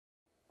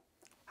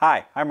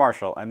Hi, I'm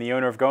Marshall. I'm the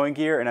owner of Going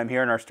Gear, and I'm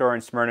here in our store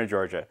in Smyrna,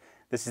 Georgia.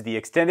 This is the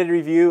extended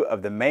review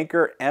of the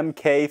Manker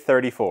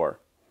MK34.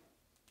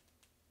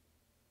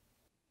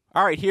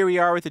 Alright, here we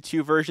are with the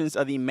two versions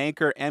of the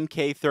Manker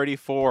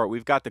MK34.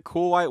 We've got the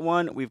cool white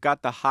one, we've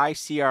got the high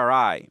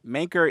CRI.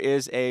 Manker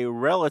is a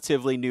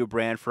relatively new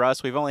brand for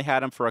us. We've only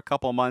had them for a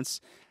couple months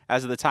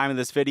as of the time of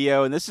this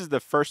video, and this is the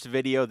first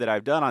video that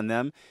I've done on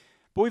them.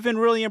 But we've been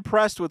really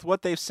impressed with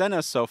what they've sent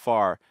us so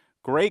far.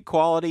 Great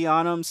quality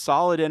on them,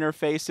 solid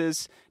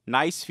interfaces,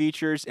 nice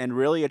features, and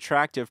really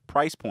attractive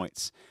price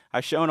points.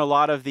 I've shown a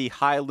lot of the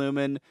high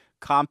lumen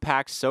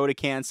compact soda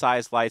can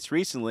size lights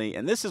recently,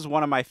 and this is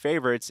one of my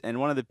favorites, and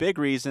one of the big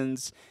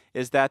reasons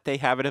is that they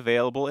have it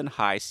available in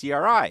high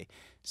CRI.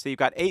 So you've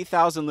got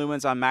 8,000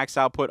 lumens on max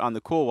output on the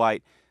cool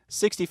white,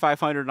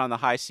 6,500 on the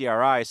high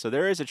CRI, so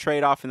there is a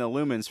trade-off in the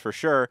lumens for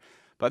sure.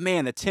 But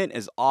man, the tint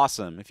is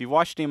awesome. If you've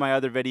watched any of my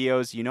other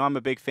videos, you know I'm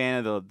a big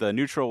fan of the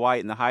neutral white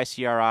and the high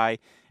CRI,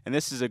 and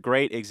this is a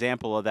great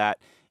example of that.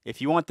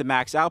 If you want the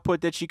max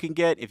output that you can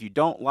get, if you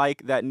don't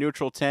like that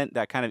neutral tint,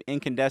 that kind of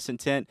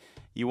incandescent tint,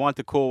 you want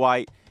the cool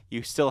white,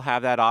 you still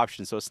have that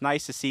option. So it's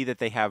nice to see that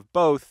they have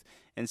both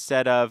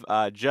instead of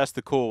just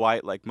the cool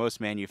white like most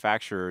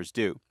manufacturers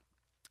do.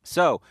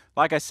 So,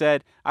 like I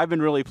said, I've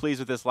been really pleased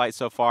with this light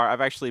so far.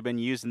 I've actually been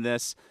using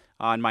this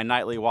on my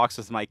nightly walks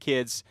with my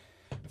kids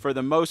for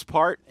the most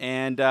part,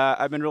 and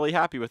I've been really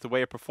happy with the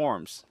way it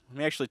performs. Let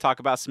me actually talk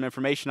about some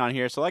information on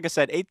here. So like I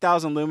said,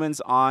 8,000 lumens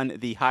on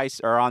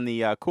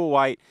the cool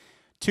white,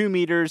 2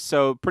 meters,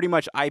 so pretty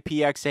much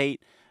IPX8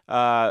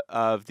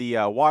 of the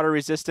water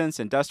resistance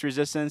and dust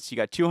resistance. You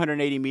got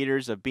 280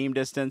 meters of beam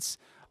distance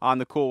on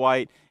the cool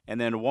white, and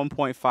then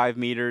 1.5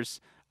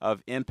 meters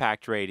of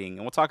impact rating.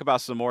 And we'll talk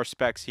about some more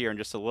specs here in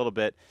just a little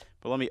bit,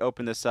 but let me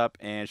open this up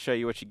and show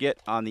you what you get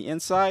on the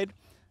inside.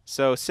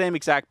 So same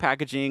exact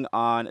packaging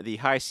on the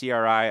high CRI.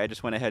 I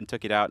just went ahead and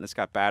took it out, and it's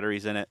got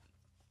batteries in it.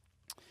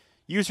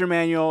 User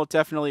manual,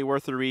 definitely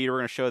worth a read. We're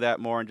going to show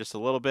that more in just a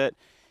little bit.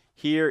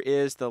 Here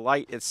is the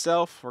light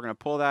itself. We're going to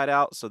pull that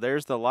out. So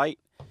there's the light.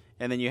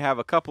 And then you have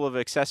a couple of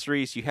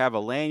accessories. You have a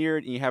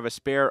lanyard, and you have a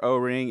spare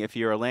O-ring if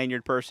you're a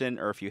lanyard person,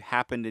 or if you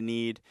happen to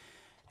need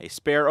a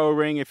spare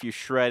O-ring if you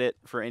shred it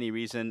for any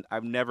reason.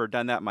 I've never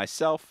done that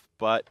myself,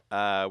 but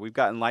we've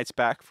gotten lights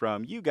back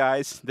from you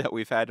guys that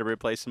we've had to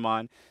replace them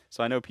on,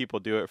 so I know people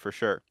do it for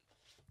sure.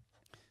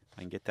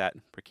 I can get that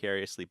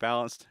precariously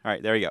balanced. All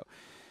right, there you go.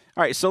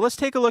 All right, so let's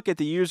take a look at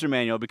the user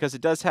manual because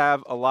it does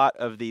have a lot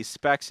of these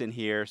specs in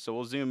here. So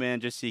we'll zoom in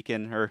just so you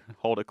can, or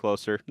hold it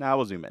closer. Now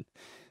we'll zoom in.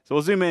 So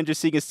we'll zoom in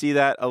just so you can see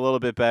that a little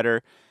bit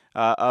better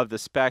of the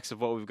specs of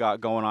what we've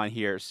got going on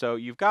here. So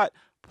you've got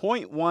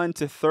 0.1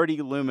 to 30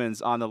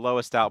 lumens on the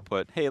lowest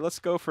output. Hey, let's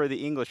go for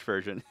the English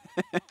version.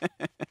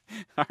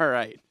 All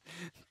right,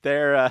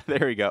 there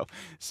we go.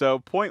 So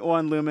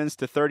 0.1 lumens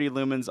to 30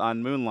 lumens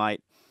on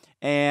moonlight.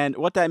 And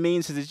what that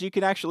means is you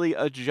can actually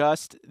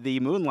adjust the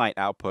moonlight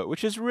output,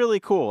 which is really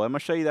cool. I'm going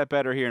to show you that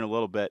better here in a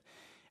little bit.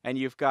 And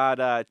you've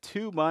got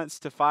 2 months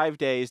to 5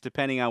 days,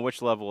 depending on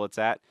which level it's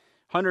at.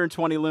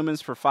 120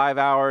 lumens for 5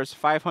 hours,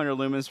 500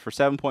 lumens for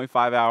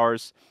 7.5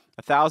 hours,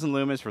 1,000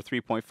 lumens for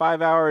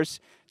 3.5 hours,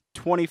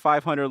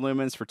 2,500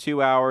 lumens for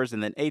 2 hours,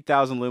 and then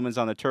 8,000 lumens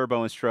on the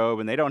turbo and strobe,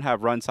 and they don't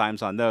have run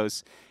times on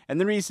those. And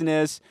the reason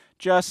is,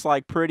 just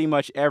like pretty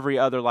much every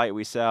other light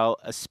we sell,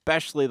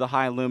 especially the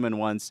high lumen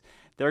ones,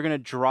 they're going to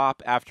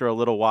drop after a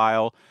little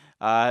while.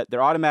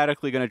 They're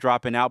automatically going to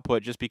drop in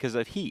output just because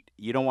of heat.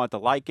 You don't want the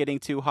light getting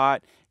too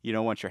hot. You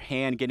don't want your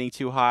hand getting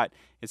too hot.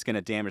 It's going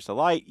to damage the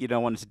light. You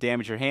don't want it to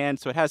damage your hand.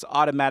 So it has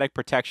automatic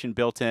protection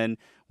built in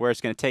where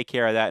it's going to take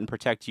care of that and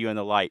protect you and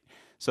the light.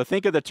 So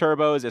think of the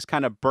turbos as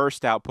kind of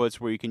burst outputs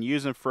where you can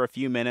use them for a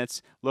few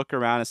minutes, look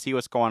around and see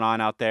what's going on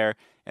out there,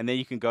 and then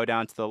you can go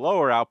down to the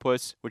lower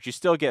outputs, which you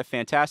still get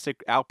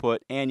fantastic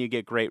output and you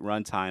get great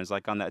run times,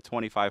 like on that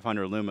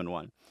 2,500 lumen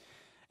one.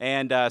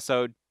 And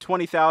so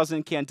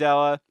 20,000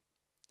 candela,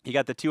 you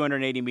got the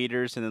 280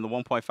 meters and then the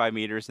 1.5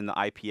 meters and the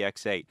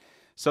IPX8.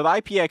 So the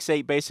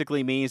IPX8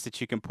 basically means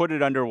that you can put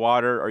it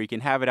underwater or you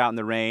can have it out in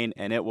the rain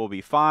and it will be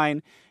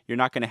fine. You're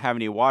not going to have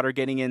any water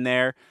getting in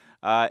there.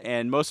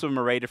 And most of them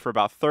are rated for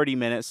about 30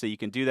 minutes, so you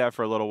can do that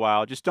for a little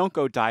while. Just don't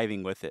go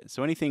diving with it.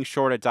 So anything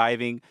short of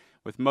diving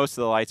with most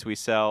of the lights we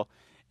sell,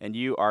 and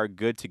you are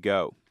good to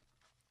go.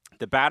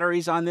 The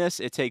batteries on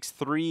this, it takes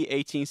 3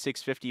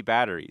 18650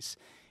 batteries.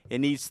 It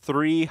needs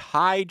 3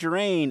 high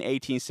drain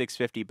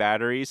 18650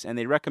 batteries, and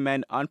they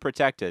recommend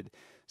unprotected.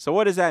 So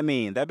what does that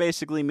mean? That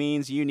basically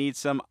means you need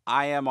some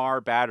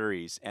IMR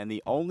batteries, and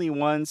the only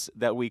ones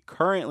that we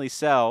currently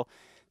sell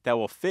that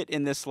will fit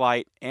in this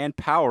light and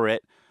power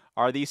it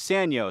are these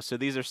Sanyo. So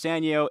these are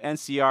Sanyo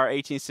NCR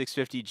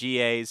 18650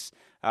 GAs.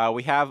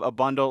 We have a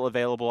bundle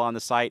available on the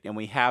site, and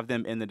we have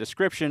them in the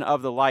description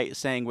of the light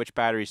saying which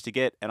batteries to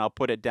get, and I'll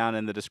put it down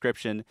in the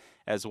description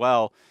as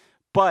well.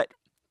 But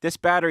this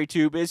battery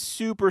tube is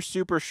super,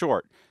 super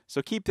short,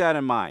 so keep that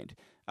in mind.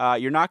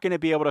 You're not going to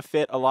be able to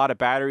fit a lot of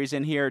batteries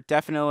in here.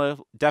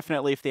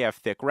 Definitely if they have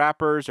thick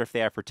wrappers or if they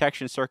have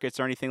protection circuits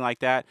or anything like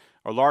that,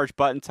 or large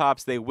button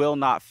tops, they will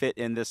not fit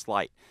in this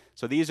light.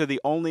 So these are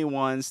the only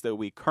ones that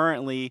we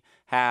currently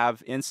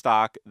have in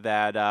stock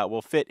that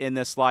will fit in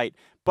this light,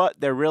 but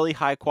they're really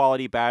high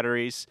quality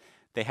batteries.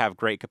 They have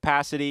great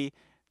capacity.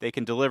 They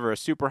can deliver a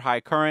super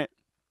high current,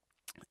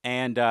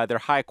 and they're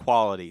high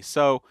quality.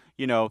 So,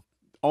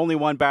 only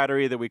one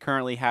battery that we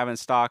currently have in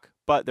stock,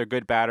 but they're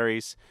good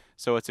batteries,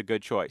 so it's a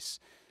good choice.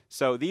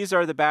 So these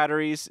are the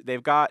batteries.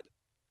 They've got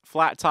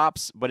flat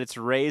tops, but it's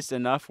raised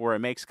enough where it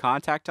makes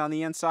contact on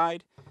the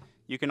inside.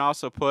 You can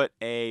also put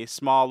a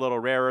small little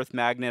rare earth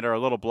magnet or a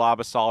little blob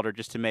of solder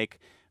just to make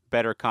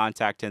better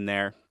contact in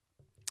there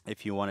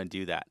if you want to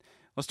do that.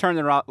 Let's turn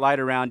the light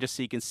around just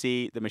so you can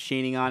see the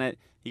machining on it.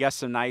 You got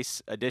some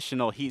nice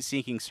additional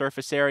heat-seeking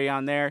surface area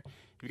on there.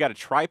 You've got a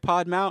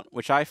tripod mount,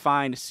 which I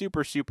find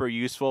super, super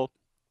useful.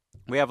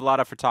 We have a lot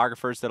of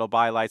photographers that'll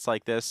buy lights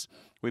like this.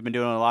 We've been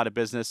doing a lot of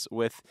business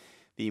with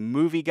the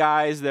movie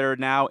guys that are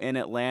now in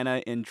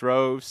Atlanta in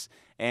droves,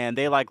 and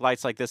they like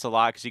lights like this a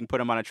lot because you can put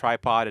them on a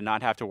tripod and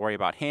not have to worry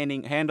about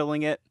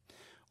handling it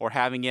or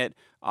having it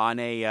on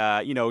a,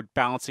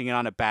 balancing it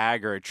on a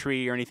bag or a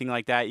tree or anything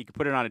like that. You can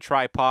put it on a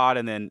tripod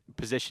and then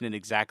position it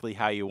exactly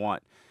how you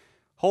want.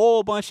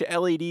 Whole bunch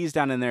of LEDs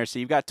down in there. So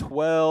you've got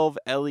 12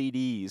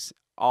 LEDs,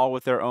 all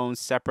with their own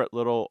separate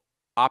little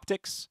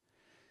optics.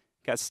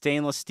 Got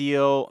stainless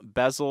steel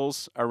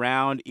bezels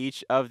around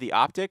each of the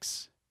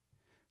optics.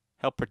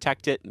 Help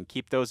protect it and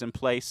keep those in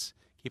place.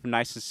 Keep them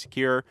nice and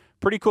secure.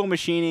 Pretty cool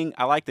machining.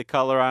 I like the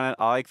color on it.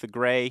 I like the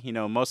gray.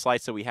 Most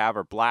lights that we have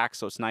are black,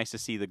 so it's nice to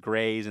see the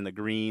grays and the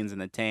greens and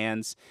the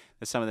tans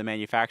that some of the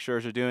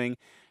manufacturers are doing.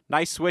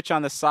 Nice switch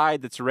on the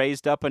side that's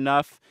raised up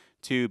enough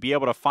to be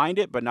able to find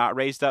it, but not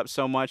raised up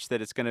so much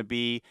that it's going to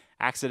be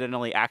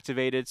accidentally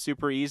activated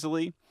super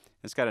easily.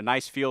 It's got a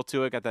nice feel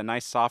to it, got that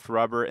nice soft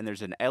rubber, and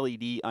there's an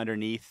LED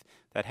underneath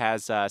that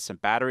has some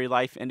battery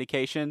life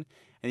indication.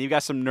 And you've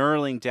got some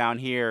knurling down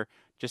here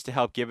just to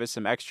help give it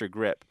some extra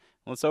grip.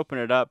 Let's open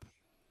it up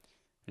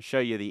and show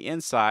you the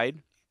inside.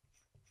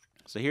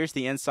 So here's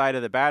the inside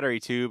of the battery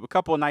tube. A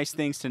couple of nice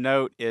things to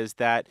note is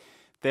that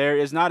there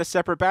is not a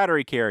separate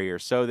battery carrier.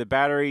 So the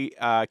battery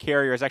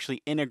carrier is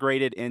actually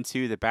integrated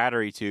into the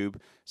battery tube,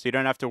 so you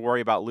don't have to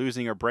worry about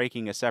losing or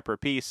breaking a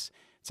separate piece.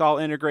 It's all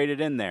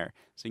integrated in there.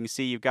 So you can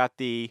see you've got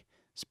the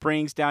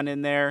springs down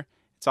in there.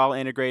 It's all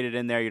integrated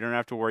in there. You don't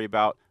have to worry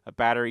about a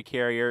battery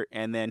carrier.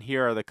 And then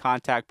here are the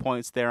contact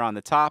points there on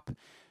the top.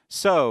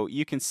 So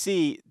you can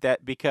see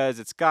that because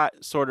it's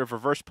got sort of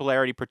reverse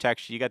polarity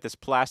protection, you got this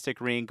plastic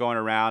ring going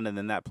around and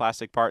then that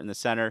plastic part in the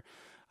center,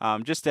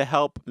 just to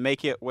help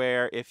make it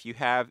where if you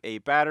have a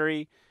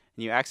battery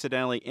and you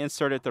accidentally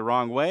insert it the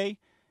wrong way,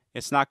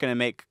 it's not going to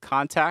make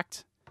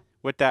contact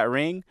with that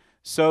ring.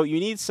 So you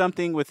need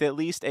something with at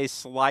least a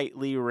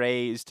slightly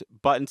raised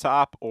button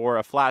top or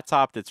a flat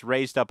top that's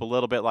raised up a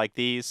little bit like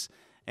these.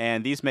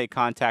 And these make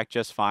contact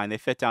just fine. They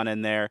fit down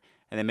in there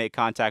and they make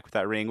contact with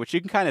that ring, which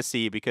you can kind of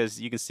see because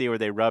you can see where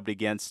they rubbed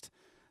against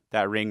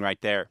that ring right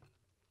there.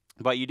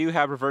 But you do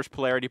have reverse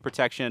polarity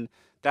protection.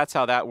 That's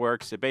how that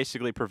works. It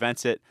basically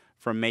prevents it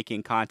from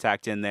making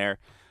contact in there.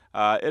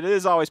 It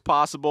is always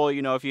possible,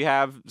 if you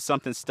have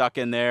something stuck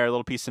in there, a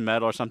little piece of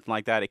metal or something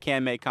like that, it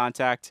can make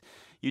contact.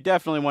 You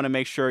definitely want to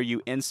make sure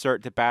you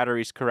insert the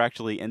batteries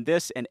correctly in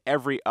this and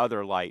every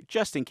other light,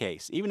 just in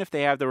case. Even if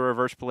they have the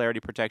reverse polarity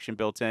protection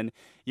built in,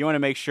 you want to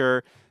make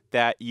sure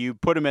that you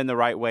put them in the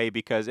right way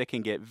because it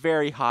can get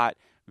very hot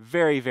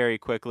very, very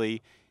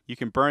quickly. You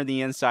can burn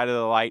the inside of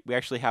the light. We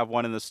actually have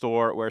one in the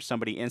store where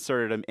somebody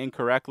inserted them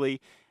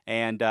incorrectly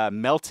and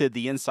melted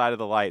the inside of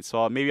the light.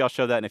 So maybe I'll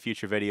show that in a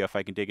future video if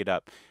I can dig it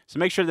up. So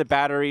make sure the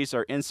batteries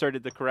are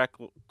inserted the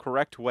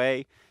correct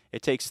way.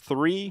 It takes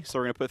 3, so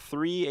we're going to put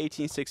 3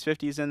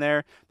 18650s in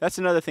there. That's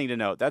another thing to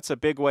note. That's a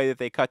big way that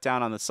they cut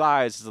down on the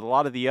size. Is a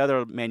lot of the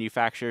other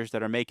manufacturers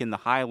that are making the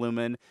high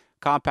lumen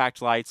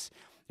compact lights,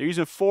 they're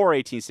using 4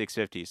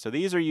 18650s. So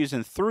these are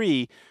using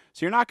 3,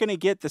 so you're not going to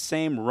get the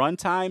same run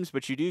times,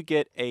 but you do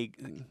get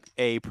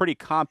a pretty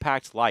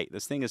compact light.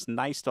 This thing is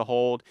nice to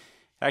hold.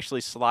 It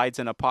actually slides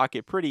in a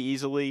pocket pretty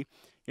easily.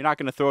 You're not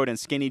going to throw it in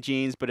skinny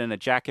jeans, but in a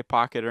jacket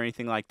pocket or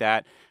anything like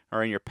that,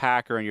 or in your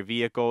pack or in your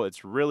vehicle,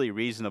 it's really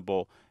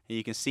reasonable. And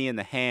you can see in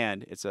the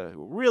hand, it's a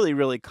really,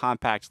 really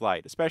compact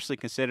light, especially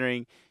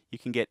considering you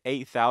can get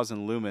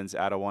 8,000 lumens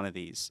out of one of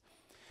these.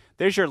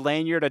 There's your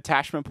lanyard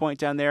attachment point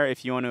down there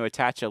if you want to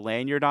attach a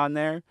lanyard on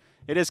there.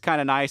 It is kind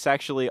of nice. I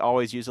actually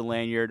always use a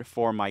lanyard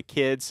for my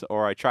kids,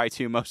 or I try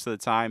to most of the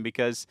time,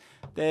 because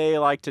they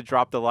like to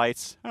drop the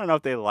lights. I don't know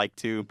if they like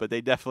to, but they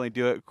definitely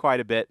do it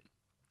quite a bit.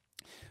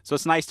 So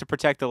it's nice to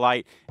protect the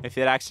light. If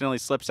it accidentally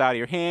slips out of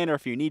your hand, or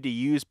if you need to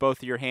use both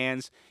of your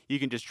hands, you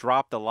can just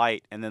drop the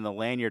light and then the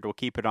lanyard will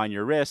keep it on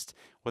your wrist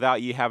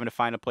without you having to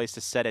find a place to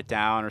set it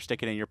down or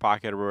stick it in your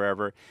pocket or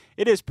wherever.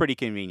 It is pretty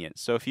convenient.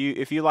 So if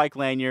you like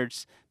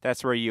lanyards,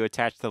 that's where you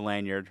attach the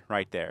lanyard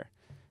right there.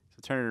 So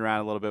turn it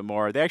around a little bit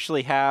more. They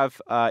actually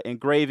have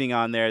engraving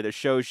on there that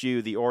shows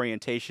you the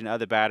orientation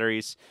of the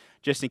batteries.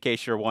 just in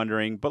case you're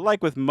wondering. But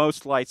like with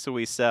most lights that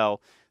we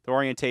sell, the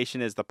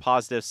orientation is the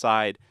positive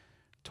side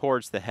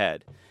towards the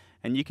head.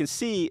 And you can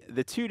see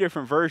the two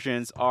different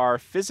versions are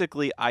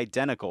physically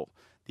identical.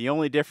 The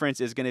only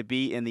difference is going to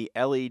be in the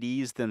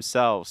LEDs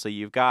themselves. So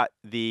you've got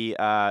the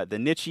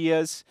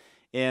Nichias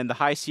in the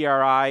high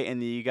CRI,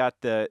 and then you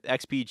got the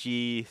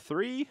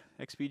XPG3,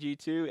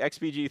 XPG2,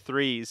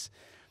 XPG3s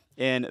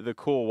in the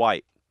cool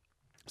white.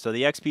 So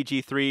the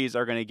XPG3s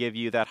are going to give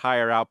you that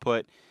higher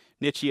output.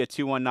 Nichia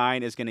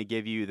 219 is going to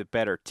give you the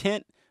better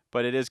tint,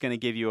 but it is going to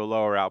give you a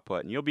lower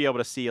output. And you'll be able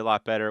to see a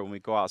lot better when we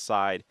go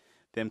outside,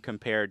 them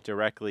compared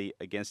directly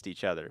against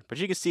each other. But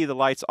you can see the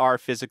lights are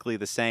physically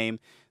the same.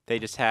 They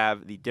just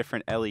have the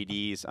different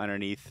LEDs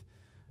underneath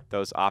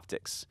those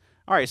optics.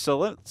 All right,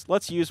 so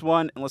let's use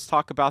one, and let's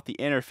talk about the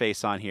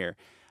interface on here.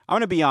 I'm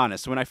going to be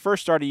honest. When I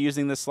first started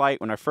using this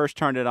light, when I first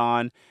turned it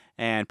on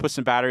and put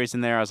some batteries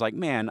in there, I was like,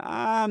 man,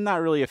 I'm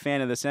not really a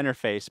fan of this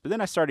interface. But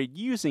then I started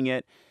using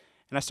it,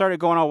 and I started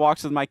going on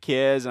walks with my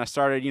kids, and I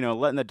started,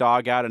 letting the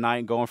dog out at night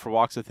and going for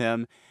walks with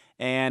him.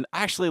 And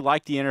I actually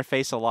like the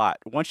interface a lot.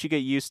 Once you get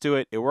used to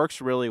it, it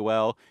works really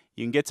well.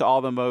 You can get to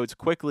all the modes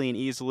quickly and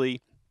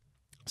easily.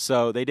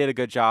 So they did a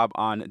good job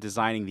on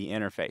designing the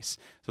interface.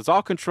 So it's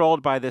all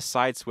controlled by this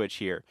side switch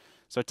here.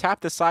 So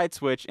tap the side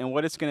switch, and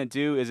what it's going to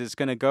do is it's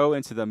going to go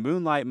into the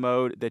moonlight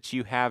mode that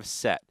you have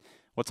set.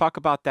 We'll talk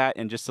about that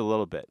in just a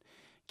little bit.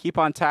 Keep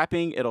on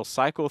tapping. It'll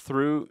cycle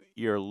through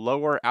your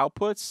lower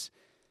outputs.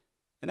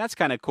 And that's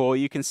kind of cool.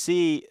 You can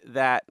see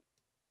that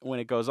when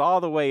it goes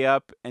all the way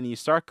up and you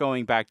start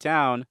going back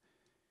down,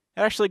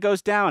 it actually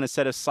goes down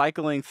instead of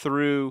cycling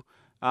through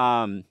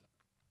like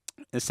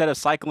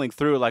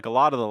a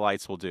lot of the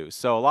lights will do.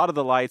 So a lot of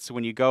the lights,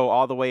 when you go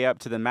all the way up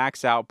to the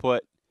max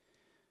output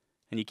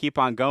and you keep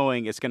on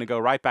going, it's going to go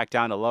right back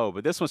down to low.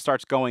 But this one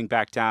starts going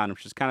back down,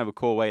 which is kind of a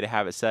cool way to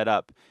have it set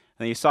up.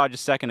 And you saw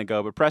just a second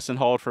ago, but press and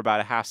hold for about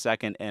a half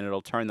second and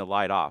it'll turn the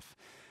light off.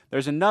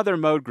 There's another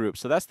mode group.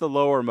 So that's the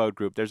lower mode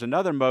group. There's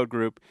another mode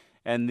group,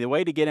 and the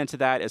way to get into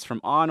that is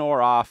from on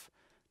or off,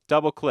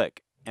 double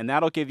click, and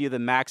that'll give you the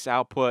max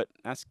output.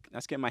 That's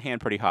getting my hand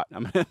pretty hot.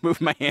 I'm going to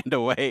move my hand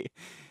away.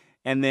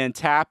 And then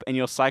tap, and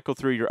you'll cycle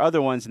through your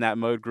other ones in that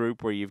mode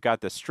group where you've got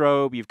the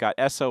strobe, you've got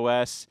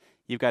SOS,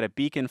 you've got a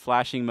beacon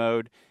flashing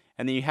mode,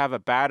 and then you have a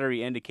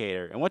battery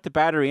indicator. And what the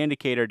battery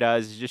indicator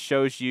does is just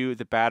shows you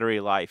the battery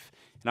life.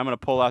 And I'm going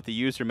to pull out the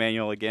user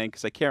manual again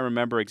because I can't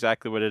remember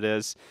exactly what it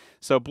is.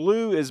 So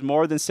blue is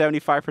more than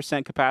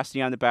 75%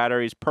 capacity on the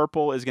batteries.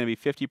 Purple is going to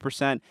be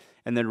 50%.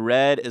 And then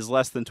red is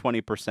less than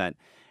 20%.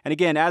 And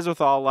again, as with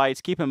all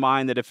lights, keep in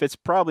mind that if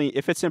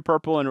it's in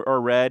purple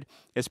or red,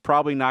 it's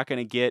probably not going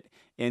to get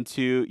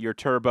into your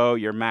turbo,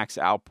 your max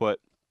output.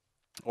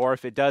 Or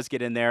if it does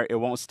get in there, it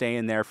won't stay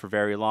in there for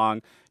very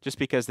long just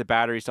because the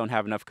batteries don't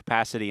have enough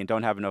capacity and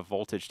don't have enough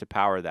voltage to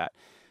power that.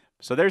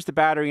 So there's the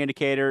battery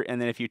indicator,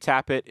 and then if you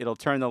tap it, it'll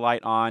turn the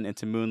light on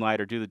into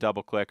moonlight, or do the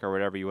double click or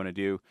whatever you want to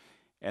do,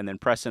 and then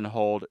press and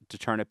hold to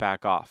turn it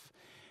back off.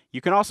 You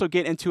can also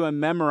get into a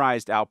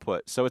memorized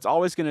output. So it's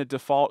always going to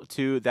default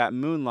to that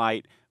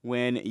moonlight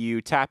when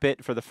you tap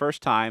it for the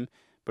first time.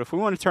 But if we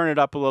want to turn it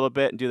up a little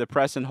bit and do the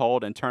press and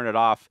hold and turn it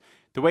off,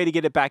 the way to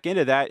get it back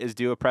into that is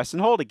do a press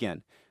and hold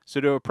again. So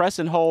do a press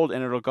and hold,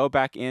 and it'll go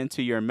back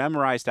into your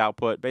memorized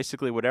output,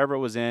 basically whatever it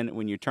was in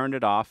when you turned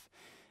it off.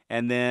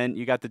 And then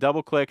you got the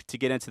double click to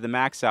get into the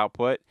max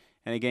output.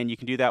 And again, you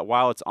can do that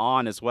while it's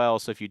on as well.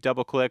 So if you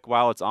double click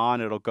while it's on,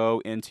 it'll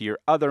go into your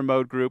other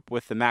mode group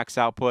with the max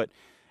output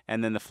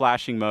and then the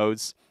flashing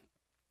modes.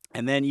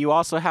 And then you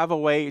also have a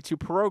way to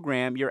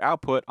program your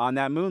output on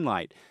that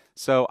moonlight.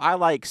 So I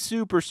like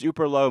super,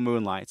 super low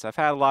moonlights. I've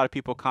had a lot of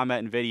people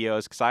comment in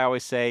videos because I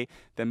always say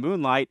the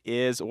moonlight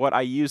is what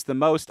I use the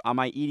most on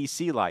my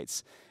EDC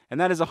lights. And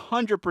that is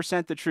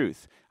 100% the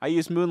truth. I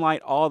use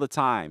moonlight all the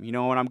time.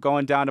 When I'm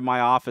going down to my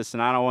office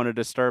and I don't want to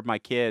disturb my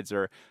kids,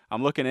 or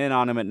I'm looking in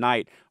on them at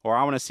night, or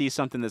I want to see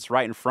something that's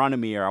right in front of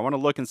me, or I want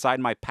to look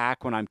inside my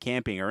pack when I'm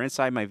camping or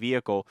inside my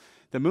vehicle,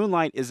 the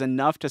moonlight is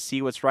enough to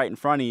see what's right in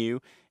front of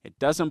you. It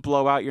doesn't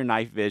blow out your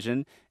night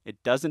vision.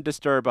 It doesn't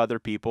disturb other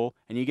people,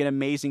 and you get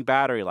amazing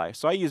battery life.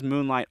 So I use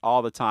moonlight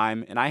all the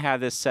time, and I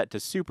have this set to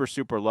super,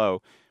 super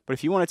low. But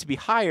if you want it to be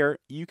higher,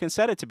 you can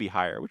set it to be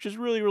higher, which is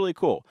really, really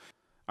cool.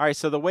 All right,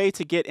 so the way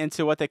to get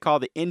into what they call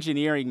the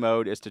engineering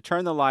mode is to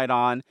turn the light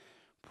on,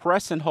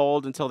 press and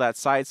hold until that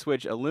side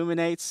switch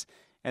illuminates,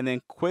 and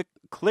then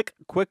click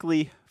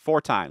quickly 4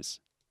 times.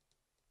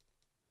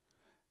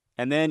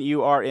 And then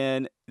you are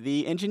in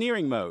the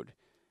engineering mode.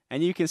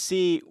 And you can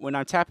see when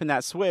I'm tapping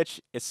that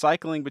switch, it's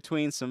cycling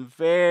between some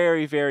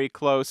very, very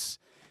close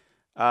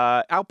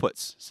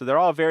outputs. So they're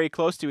all very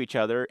close to each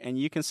other, and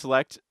you can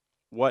select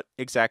what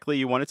exactly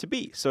you want it to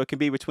be. So it can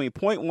be between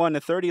 0.1 to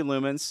 30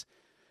 lumens.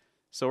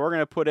 So we're going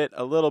to put it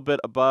a little bit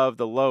above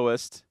the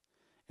lowest,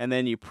 and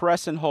then you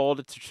press and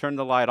hold to turn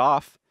the light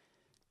off,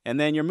 and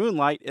then your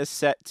moonlight is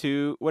set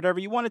to whatever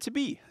you want it to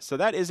be. So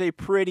that is a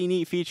pretty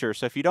neat feature.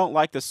 So if you don't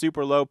like the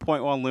super low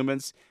 0.1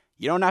 lumens,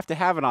 you don't have to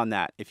have it on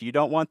that. If you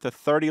don't want the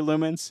 30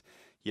 lumens,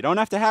 You don't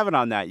have to have it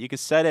on that. You can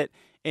set it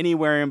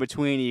anywhere in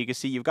between. You can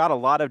see you've got a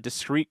lot of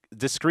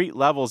discrete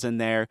levels in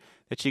there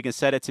that you can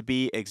set it to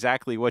be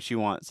exactly what you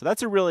want. So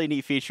that's a really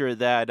neat feature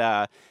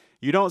that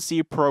you don't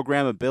see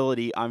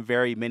programmability on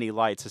very many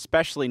lights,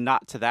 especially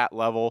not to that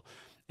level.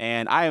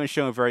 And I haven't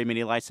shown very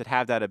many lights that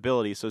have that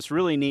ability. So it's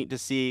really neat to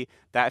see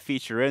that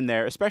feature in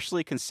there,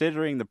 especially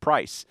considering the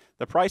price.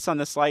 The price on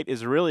this light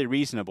is really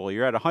reasonable.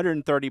 You're at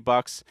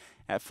 $130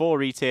 at full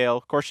retail.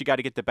 Of course, you got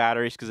to get the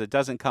batteries because it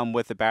doesn't come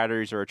with the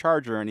batteries or a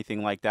charger or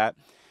anything like that.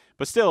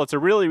 But still, it's a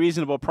really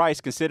reasonable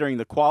price considering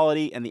the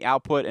quality and the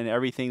output and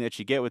everything that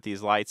you get with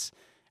these lights.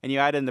 And you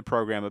add in the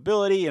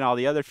programmability and all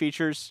the other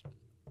features.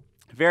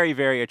 Very,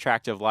 very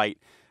attractive light.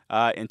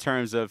 In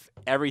terms of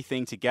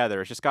everything together.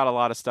 It's just got a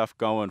lot of stuff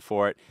going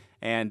for it.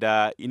 And,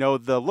 you know,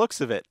 the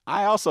looks of it,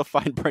 I also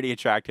find pretty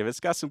attractive. It's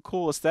got some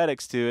cool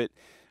aesthetics to it,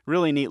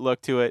 really neat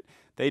look to it.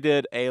 They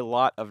did a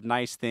lot of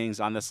nice things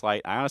on this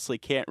light. I honestly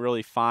can't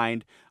really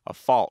find a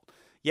fault.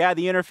 Yeah,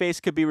 the interface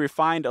could be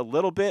refined a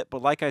little bit,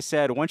 but like I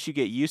said, once you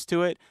get used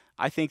to it,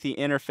 I think the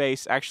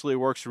interface actually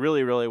works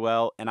really, really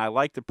well, and I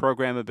like the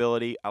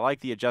programmability, I like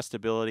the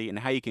adjustability, and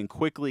how you can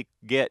quickly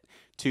get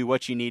to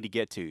what you need to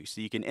get to. So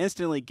you can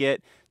instantly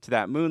get to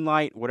that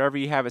moonlight, whatever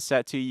you have it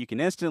set to, you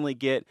can instantly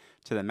get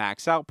to the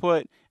max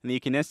output, and then you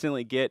can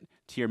instantly get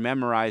to your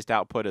memorized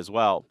output as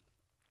well.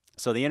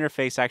 So the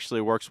interface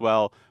actually works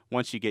well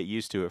once you get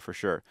used to it for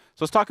sure.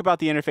 So let's talk about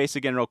the interface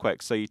again real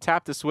quick. So you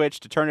tap the switch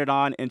to turn it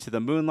on into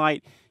the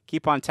moonlight,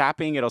 keep on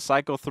tapping, it'll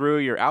cycle through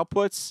your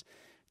outputs.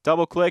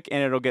 Double click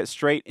and it'll get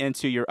straight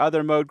into your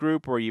other mode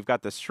group where you've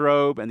got the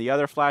strobe and the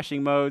other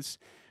flashing modes.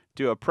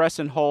 Do a press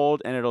and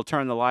hold and it'll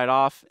turn the light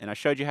off. And I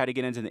showed you how to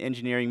get into the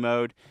engineering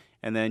mode.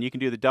 And then you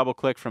can do the double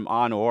click from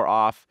on or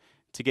off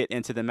to get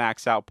into the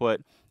max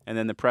output. And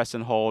then the press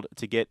and hold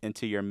to get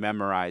into your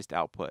memorized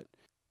output.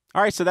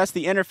 All right, so that's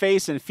the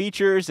interface and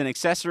features and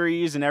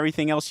accessories and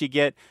everything else you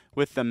get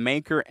with the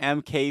Manker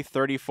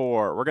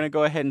MK34. We're going to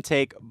go ahead and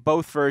take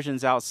both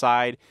versions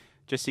outside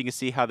just so you can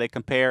see how they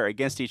compare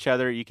against each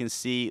other. You can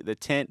see the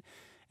tint,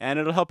 and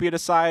it'll help you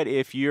decide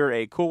if you're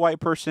a cool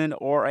white person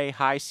or a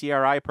high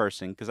CRI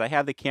person, because I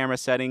have the camera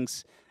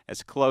settings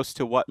as close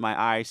to what my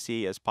eyes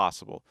see as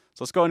possible.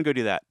 So let's go ahead and go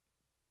do that.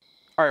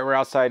 All right, we're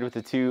outside with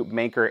the two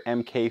Manker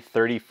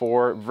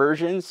MK34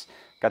 versions.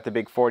 Got the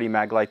big 40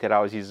 mag light that I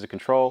always use as a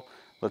control.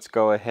 Let's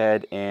go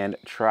ahead and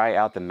try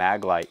out the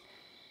mag light.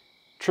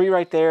 Tree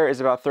right there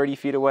is about 30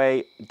 feet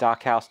away.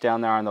 Dock house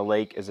down there on the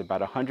lake is about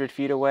 100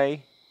 feet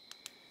away.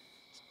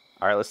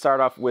 All right, let's start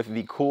off with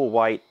the cool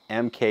white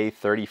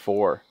MK34.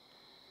 We're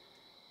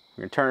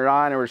gonna turn it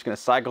on and we're just gonna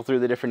cycle through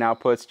the different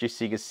outputs just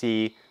so you can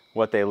see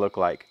what they look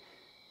like.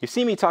 You've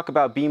seen me talk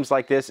about beams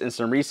like this in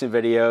some recent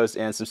videos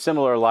and some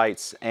similar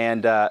lights,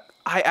 and I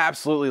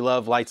absolutely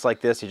love lights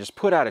like this. You just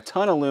put out a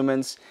ton of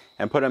lumens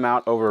and put them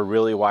out over a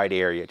really wide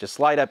area. Just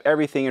light up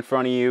everything in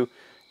front of you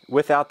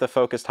without the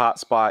focused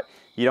hotspot.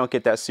 You don't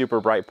get that super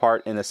bright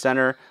part in the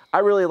center. I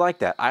really like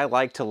that. I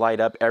like to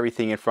light up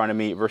everything in front of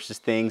me versus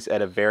things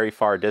at a very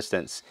far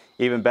distance.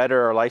 Even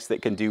better are lights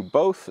that can do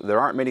both. There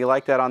aren't many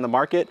like that on the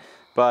market,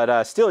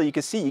 but still you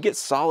can see you get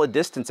solid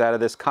distance out of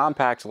this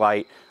compact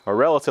light, or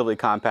relatively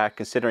compact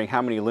considering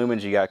how many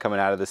lumens you got coming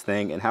out of this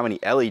thing and how many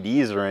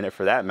LEDs are in it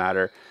for that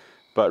matter.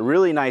 But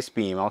really nice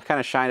beam. I'll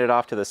kind of shine it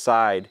off to the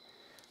side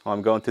while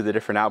I'm going through the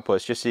different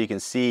outputs just so you can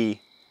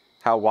see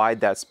how wide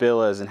that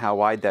spill is and how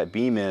wide that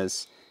beam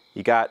is.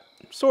 You got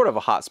sort of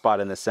a hot spot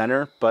in the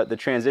center, but the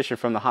transition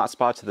from the hot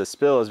spot to the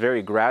spill is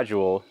very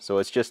gradual, so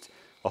it's just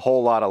a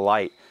whole lot of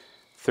light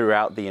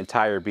throughout the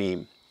entire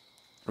beam.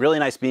 Really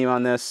nice beam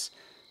on this.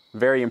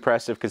 Very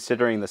impressive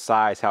considering the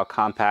size, how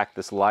compact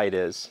this light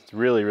is. It's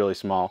really, really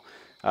small,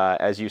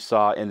 as you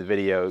saw in the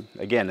video.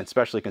 Again,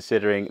 especially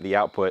considering the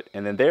output.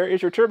 And then there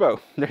is your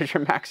turbo. There's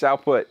your max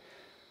output.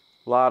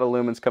 A lot of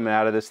lumens coming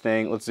out of this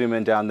thing. Let's zoom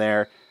in down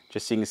there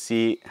just so you can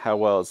see how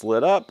well it's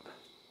lit up.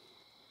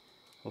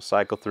 We'll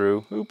cycle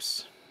through.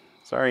 Oops.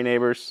 Sorry,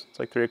 neighbors. It's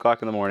like 3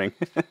 o'clock in the morning.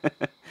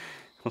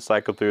 We'll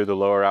cycle through the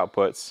lower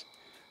outputs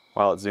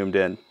while it's zoomed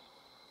in.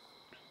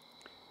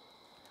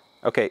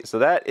 Okay, so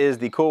that is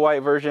the cool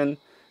white version.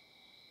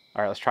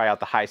 All right, let's try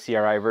out the high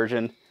CRI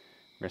version.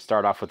 We're gonna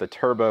start off with the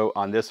turbo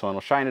on this one.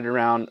 We'll shine it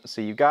around.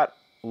 So you've got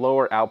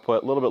lower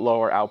output, a little bit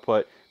lower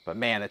output, but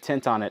man, the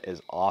tint on it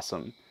is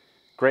awesome.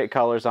 Great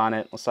colors on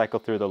it. Let's cycle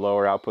through the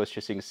lower outputs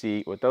just so you can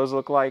see what those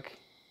look like.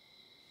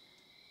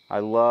 I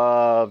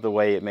love the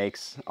way it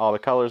makes all the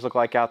colors look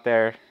like out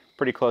there.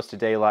 Pretty close to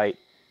daylight.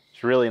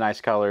 It's really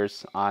nice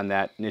colors on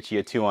that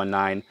Nichia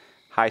 219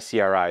 high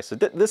CRI. So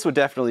this would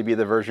definitely be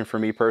the version for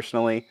me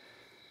personally.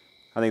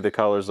 I think the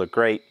colors look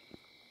great.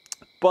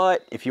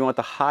 But if you want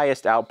the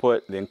highest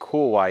output, then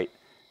cool white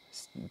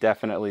is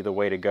definitely the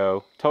way to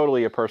go.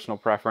 Totally a personal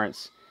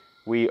preference.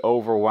 We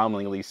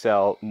overwhelmingly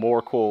sell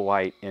more cool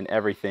white in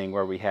everything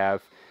where we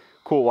have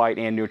cool white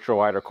and neutral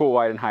white, or cool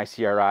white and high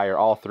CRI, or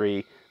all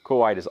three. Cool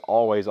white is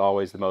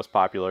always the most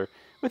popular,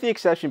 with the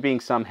exception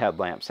being some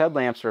headlamps.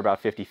 Headlamps are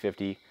about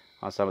 50-50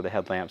 on some of the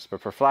headlamps, but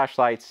for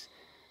flashlights,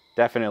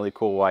 definitely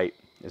cool white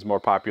is more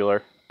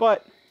popular.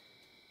 But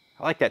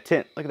I like that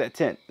tint. Look at that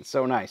tint. It's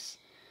so nice.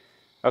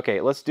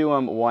 Okay, let's do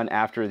them one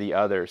after the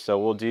other. So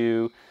we'll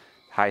do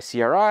high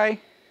CRI,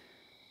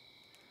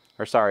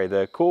 or sorry,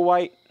 the cool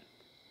white.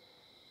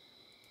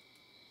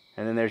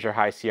 And then there's your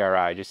high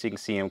CRI, just so you can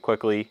see them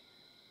quickly,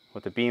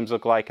 what the beams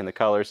look like and the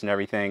colors and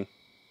everything.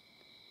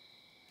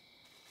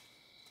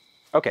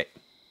 Okay,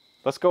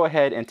 let's go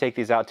ahead and take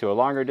these out to a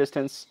longer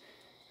distance,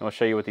 and we'll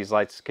show you what these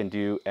lights can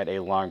do at a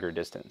longer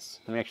distance.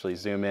 Let me actually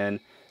zoom in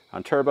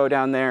on turbo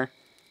down there.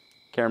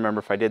 Can't remember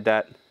if I did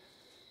that.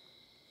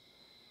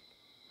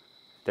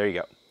 There you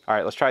go. All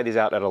right, let's try these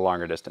out at a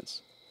longer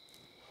distance.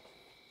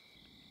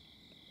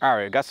 All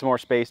right, I've got some more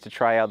space to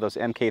try out those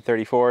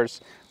MK34s.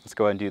 Let's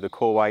go ahead and do the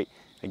cool white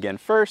again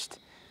first.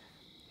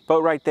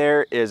 Boat right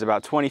there is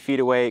about 20 feet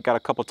away. Got a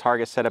couple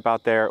targets set up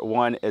out there.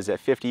 One is at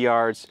 50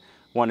 yards,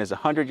 one is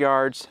 100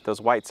 yards. Those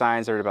white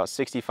signs are at about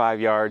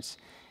 65 yards,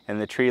 and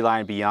the tree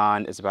line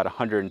beyond is about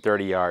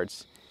 130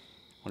 yards.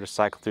 We'll just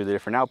cycle through the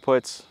different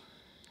outputs,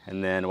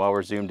 and then while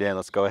we're zoomed in,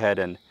 let's go ahead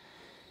and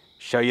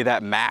show you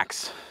that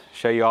max.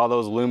 Show you all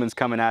those lumens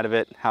coming out of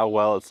it, how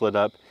well it's lit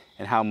up,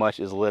 and how much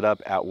is lit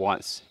up at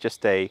once.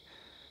 Just a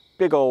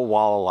big old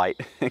wall of light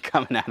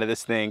coming out of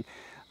this thing.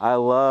 I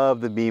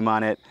love the beam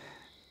on it.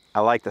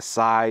 I like the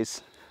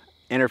size.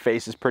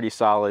 Interface is pretty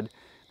solid.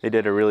 They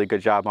did a really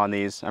good job on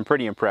these. I'm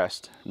pretty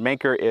impressed.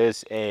 Manker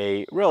is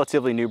a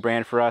relatively new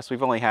brand for us.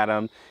 We've only had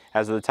them,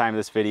 as of the time of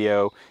this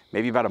video,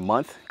 maybe about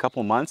a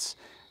couple months.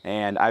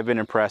 And I've been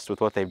impressed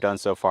with what they've done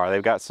so far.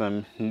 They've got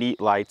some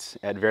neat lights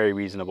at very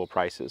reasonable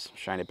prices.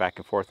 Shine it back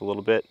and forth a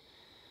little bit.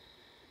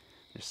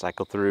 Just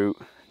cycle through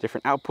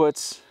different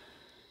outputs.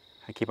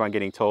 I keep on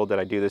getting told that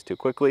I do this too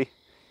quickly,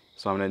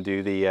 so I'm going to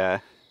do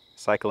the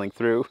cycling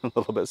through a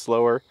little bit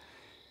slower.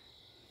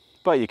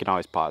 But you can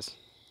always pause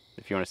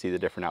if you want to see the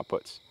different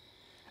outputs.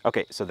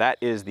 Okay, so that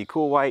is the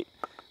cool white.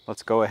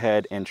 Let's go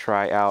ahead and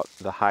try out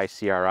the high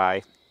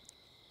CRI.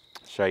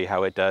 Show you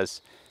how it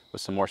does with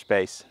some more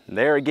space. And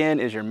there again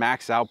is your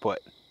max output.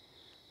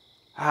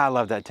 I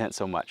love that tint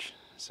so much.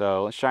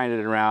 So let's shine it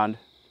around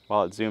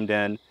while it's zoomed in.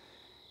 And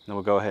then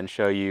we'll go ahead and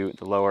show you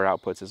the lower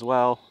outputs as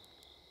well,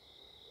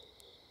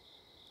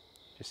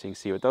 just so you can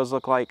see what those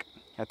look like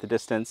at the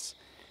distance.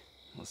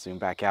 Let's zoom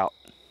back out,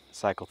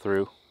 cycle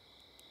through.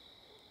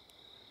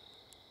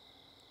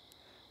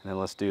 And then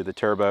let's do the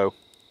turbo,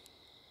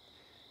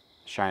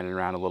 shine it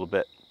around a little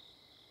bit.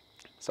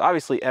 So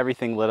obviously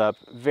everything lit up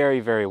very,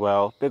 very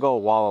well. Big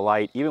old wall of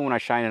light. Even when I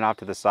shine it off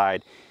to the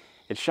side,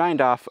 it shined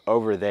off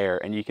over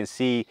there, and you can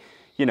see,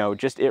 you know,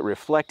 just it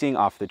reflecting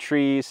off the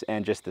trees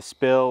and just the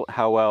spill,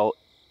 how well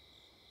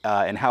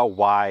and how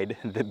wide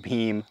the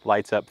beam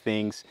lights up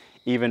things,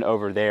 even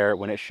over there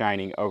when it's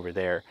shining over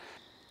there.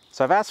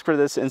 So I've asked for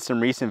this in some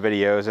recent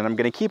videos, and I'm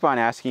going to keep on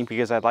asking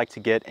because I'd like to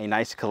get a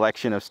nice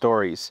collection of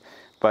stories.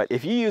 But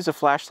if you use a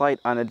flashlight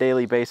on a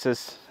daily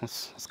basis,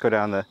 let's go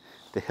down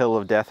the hill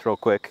of death real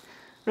quick.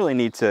 Really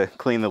need to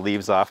clean the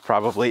leaves off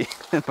probably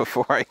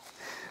before I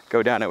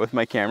go down it with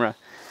my camera.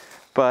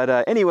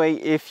 But anyway,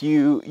 if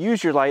you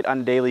use your light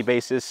on a daily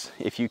basis,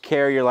 if you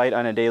carry your light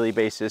on a daily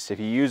basis, if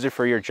you use it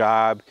for your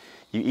job,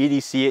 you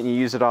EDC it and you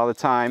use it all the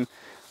time,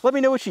 let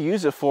me know what you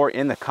use it for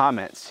in the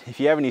comments. If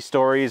you have any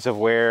stories of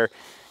where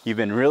you've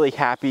been really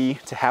happy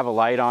to have a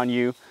light on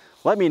you,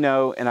 let me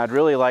know, and I'd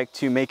really like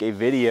to make a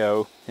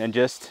video and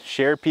just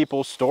share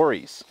people's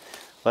stories.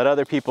 Let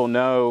other people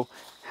know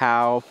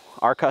how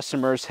our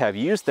customers have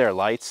used their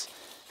lights,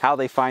 how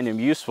they find them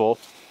useful,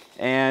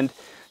 and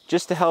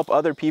just to help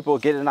other people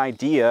get an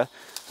idea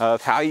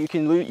of how you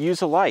can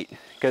use a light.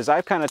 Because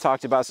I've kind of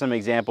talked about some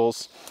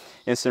examples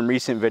in some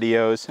recent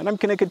videos, and I'm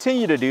going to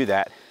continue to do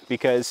that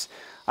because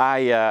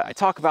I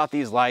talk about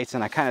these lights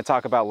and I kind of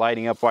talk about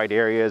lighting up wide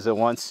areas at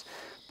once,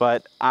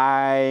 but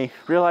I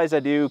realize I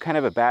do kind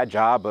of a bad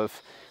job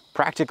of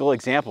practical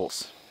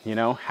examples. You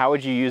know, how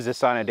would you use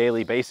this on a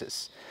daily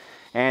basis?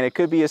 And it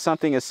could be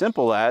something as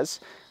simple as,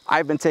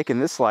 I've been taking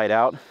this light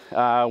out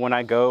when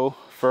I go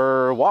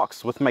for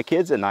walks with my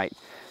kids at night.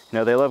 You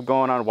know, they love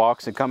going on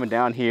walks and coming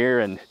down here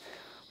and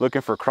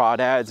looking for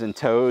crawdads and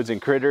toads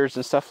and critters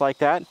and stuff like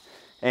that.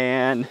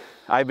 And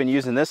I've been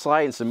using this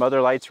light and some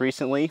other lights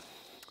recently,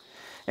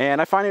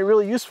 and I find it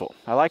really useful.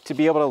 I like to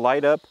be able to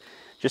light up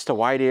just a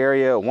wide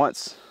area at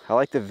once. I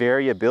like the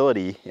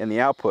variability in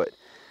the output.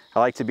 I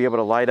like to be able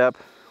to light up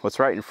what's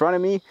right in front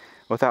of me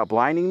without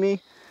blinding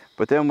me.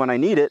 But then when I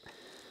need it,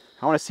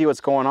 I want to see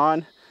what's going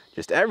on,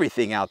 just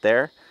everything out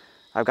there.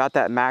 I've got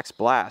that max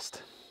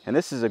blast, and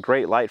this is a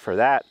great light for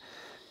that.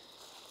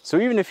 So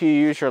even if you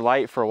use your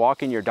light for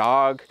walking your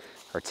dog,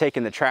 or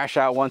taking the trash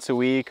out once a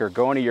week, or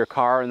going to your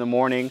car in the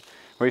morning,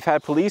 we've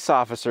had police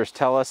officers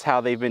tell us how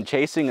they've been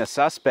chasing a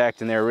suspect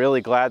and they're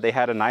really glad they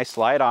had a nice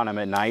light on them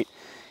at night.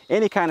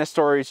 Any kind of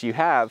stories you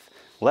have,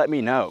 let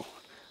me know.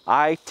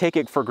 I take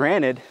it for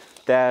granted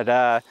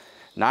that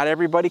not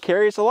everybody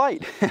carries a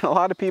light. And a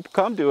lot of people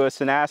come to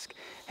us and ask,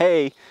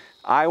 hey,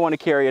 I want to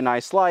carry a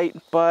nice light,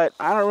 but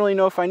I don't really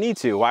know if I need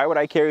to. Why would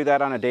I carry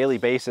that on a daily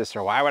basis?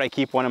 Or why would I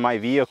keep one in my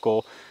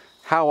vehicle?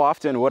 How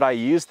often would I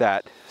use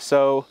that?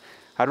 So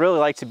I'd really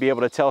like to be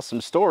able to tell some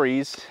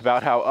stories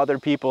about how other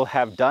people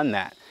have done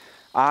that.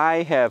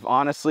 I have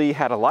honestly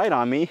had a light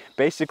on me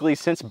basically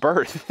since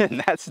birth,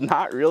 and that's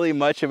not really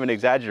much of an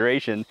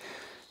exaggeration.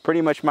 Pretty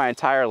much my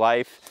entire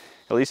life,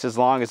 at least as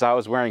long as I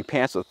was wearing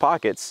pants with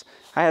pockets,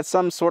 I had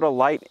some sort of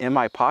light in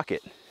my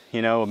pocket.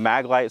 You know,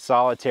 Maglite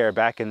Solitaire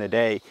back in the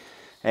day,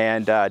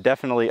 and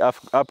definitely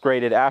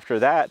upgraded after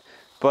that.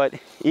 But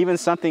even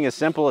something as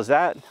simple as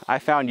that, I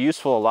found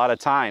useful a lot of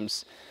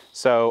times.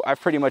 So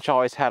I've pretty much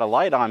always had a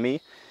light on me,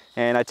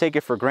 and I take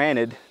it for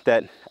granted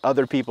that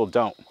other people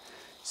don't.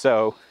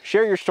 So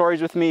share your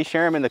stories with me,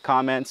 share them in the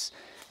comments,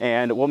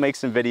 and we'll make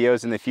some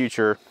videos in the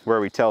future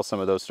where we tell some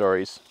of those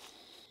stories.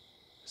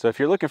 So if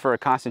you're looking for a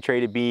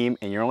concentrated beam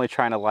and you're only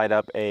trying to light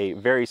up a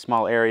very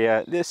small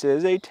area, this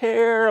is a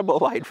terrible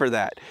light for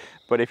that.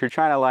 But if you're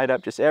trying to light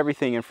up just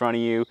everything in front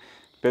of you,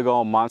 big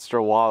old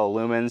monster wall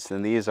of lumens,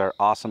 then these are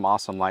awesome,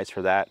 awesome lights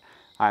for that.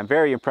 I'm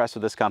very impressed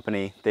with this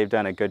company. They've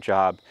done a good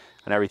job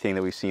on everything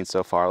that we've seen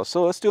so far.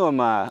 So let's do them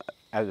at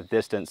a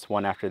distance,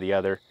 one after the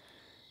other.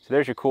 So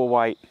there's your cool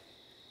white.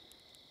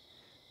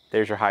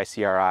 There's your high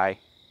CRI.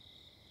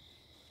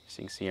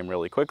 So you can see them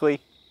really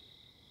quickly.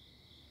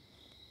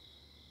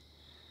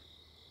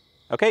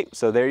 Okay,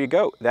 so there you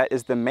go. That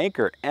is the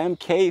Manker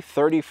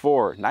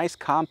MK34. Nice,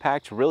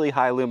 compact, really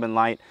high lumen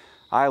light.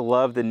 I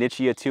love the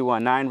Nichia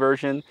 219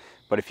 version,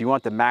 but if you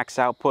want the max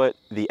output,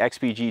 the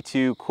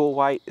XPG2 Cool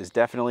White is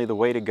definitely the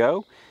way to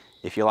go.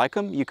 If you like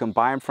them, you can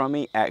buy them from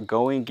me at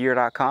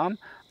goinggear.com.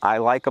 I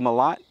like them a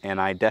lot, and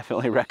I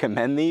definitely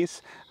recommend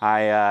these.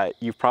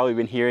 You've probably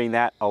been hearing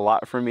that a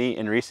lot from me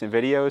in recent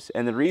videos,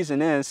 and the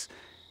reason is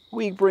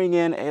we bring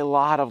in a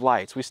lot of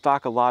lights. We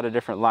stock a lot of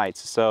different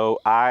lights, so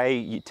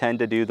I tend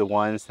to do the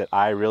ones that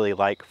I really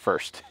like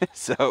first.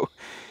 So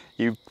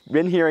you've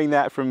been hearing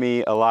that from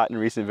me a lot in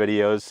recent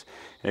videos,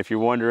 and if you're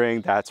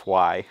wondering, that's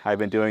why. I've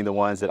been doing the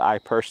ones that I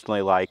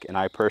personally like and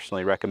I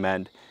personally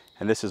recommend,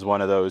 and this is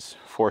one of those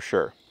for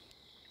sure.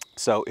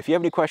 So if you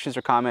have any questions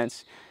or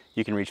comments,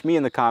 you can reach me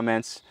in the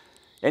comments,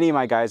 any of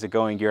my guys at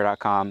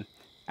goinggear.com.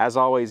 As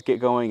always, get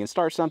going and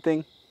start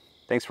something.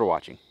 Thanks for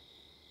watching.